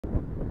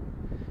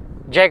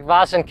Jake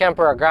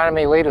Vossenkemper,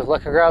 agronomy lead with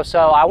Liqui-Grow. So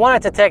I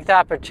wanted to take the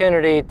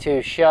opportunity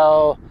to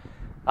show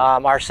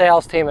our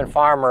sales team and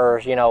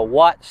farmers, you know,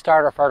 what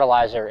starter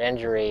fertilizer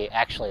injury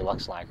actually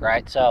looks like,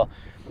 right? So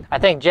I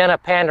think Jenna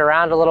panned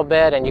around a little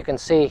bit, and you can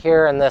see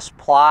here in this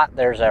plot,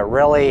 there's a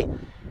really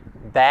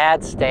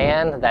bad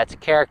stand that's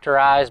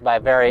characterized by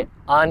very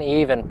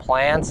uneven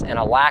plants and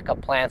a lack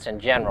of plants in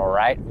general,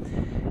 right?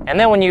 And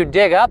then when you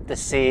dig up the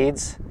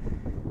seeds,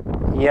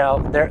 you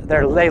know,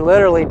 they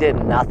literally did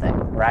nothing,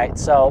 right?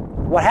 So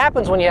what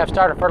happens when you have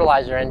starter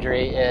fertilizer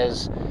injury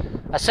is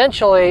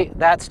essentially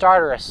that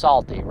starter is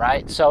salty,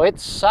 right? So it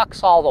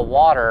sucks all the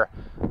water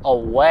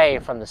away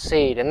from the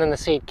seed, and then the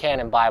seed can't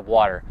imbibe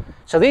water.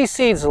 So these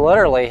seeds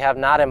literally have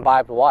not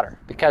imbibed water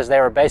because they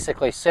were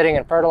basically sitting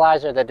in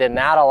fertilizer that did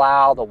not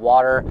allow the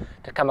water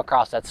to come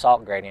across that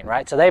salt gradient,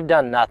 right? So they've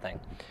done nothing.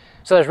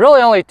 So there's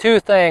really only two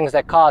things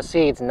that cause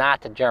seeds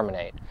not to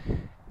germinate.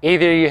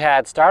 Either you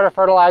had starter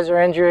fertilizer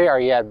injury or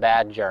you had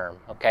bad germ,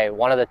 okay?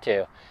 One of the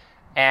two.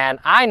 And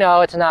I know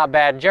it's not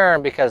bad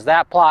germ because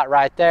that plot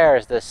right there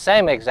is the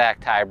same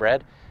exact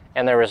hybrid,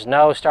 and there was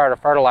no starter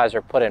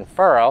fertilizer put in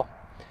furrow,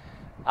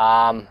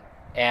 and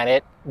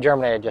it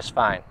germinated just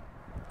fine.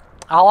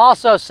 I'll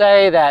also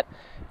say that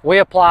we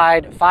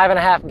applied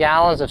 5.5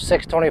 gallons of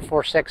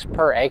 624-6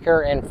 per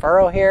acre in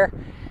furrow here.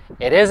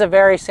 It is a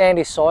very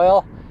sandy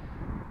soil,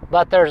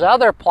 but there's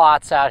other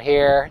plots out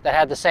here that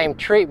had the same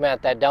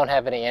treatment that don't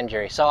have any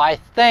injury. So I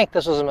think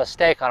this was a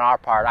mistake on our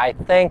part. I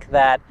think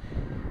that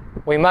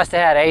we must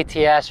have had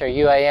ATS or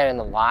UAN in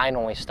the line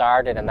when we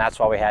started, and that's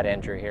why we had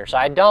injury here. So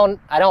I don't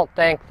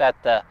think that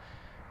that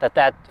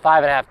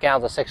 5.5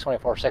 gallons of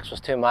 624-6 was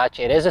too much.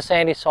 It is a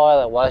sandy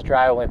soil. It was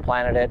dry when we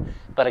planted it.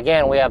 But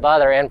again, we have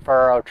other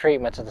in-furrow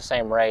treatments at the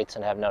same rates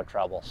and have no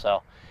trouble.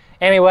 So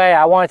anyway,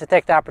 I wanted to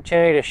take the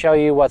opportunity to show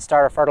you what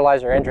starter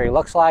fertilizer injury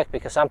looks like,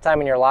 because sometime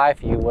in your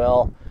life you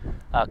will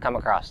come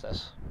across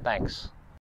this. Thanks.